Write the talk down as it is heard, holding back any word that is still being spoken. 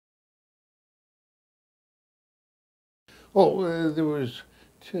Oh, there was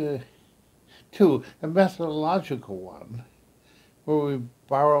two. A methodological one, where we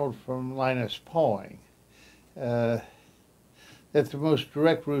borrowed from Linus Pauling, that the most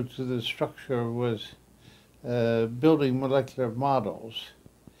direct route to the structure was building molecular models,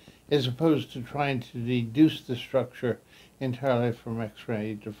 as opposed to trying to deduce the structure entirely from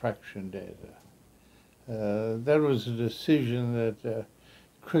X-ray diffraction data. That was a decision that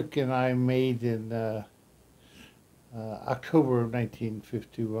Crick and I made in October of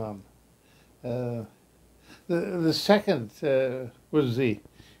 1951. The second was the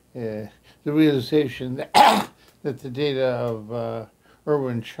realization that, that the data of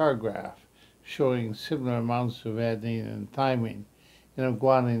Erwin Chargraph showing similar amounts of adenine and thymine in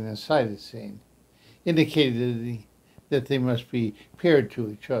guanine and cytosine indicated that they must be paired to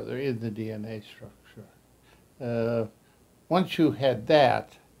each other in the DNA structure. Once you had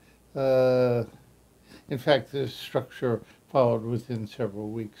that, in fact, the structure followed within several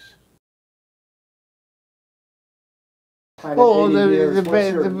weeks. Oh,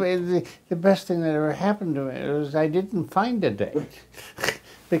 the best thing that ever happened to me was I didn't find a date.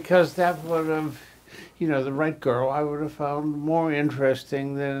 Because that would have, you know, the right girl I would have found more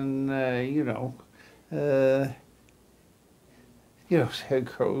interesting than, say a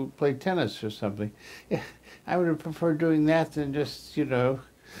girl who played tennis or something. Yeah, I would have preferred doing that than just,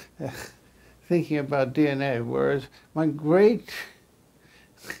 thinking about DNA. Whereas my great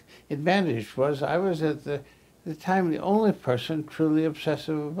advantage was I was at the time the only person truly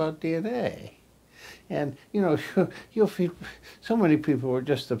obsessive about DNA. And, you'll feel so many people were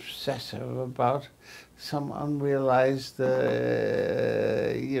just obsessive about some unrealized,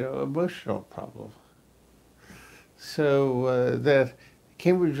 emotional problem. So that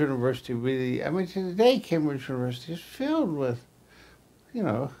Cambridge University really, today Cambridge University is filled with,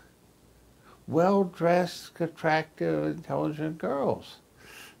 well-dressed, attractive, intelligent girls.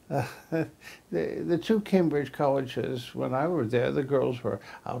 The two Cambridge colleges, when I were there, the girls were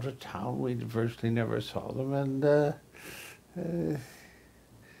out of town. We virtually never saw them, and it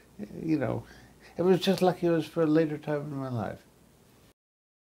was just lucky it was for a later time in my life.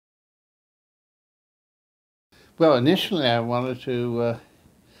 Well, initially I wanted to,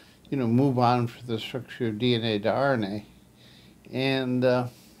 move on from the structure of DNA to RNA, and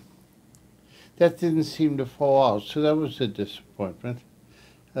that didn't seem to fall out, so that was a disappointment.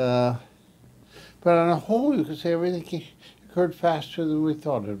 But on a whole, you could say everything occurred faster than we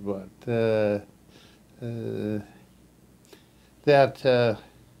thought it would.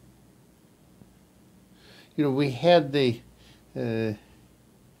 We had the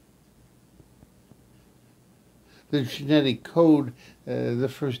genetic code, the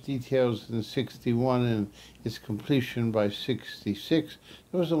first details in '61 and its completion by '66.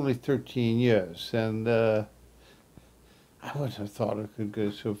 It was only 13 years, and I wouldn't have thought it could go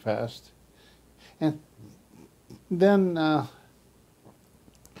so fast. And then I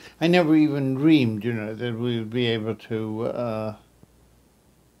never even dreamed, that we would be able to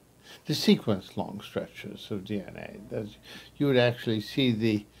sequence long stretches of DNA. That you would actually see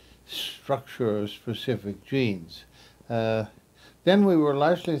the structure of specific genes. Then we were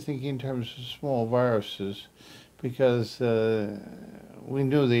largely thinking in terms of small viruses, because we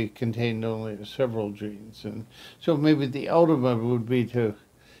knew they contained only several genes. And so maybe the ultimate would be to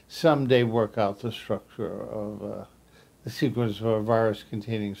someday work out the structure of the sequence of a virus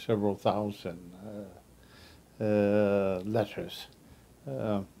containing several thousand letters.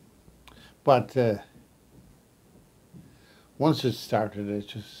 But once it started, it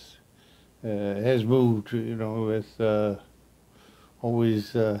just has moved, with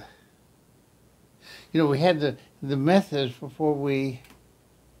always, we had the methods before we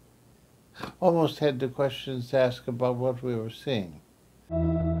almost had the questions to ask about what we were seeing.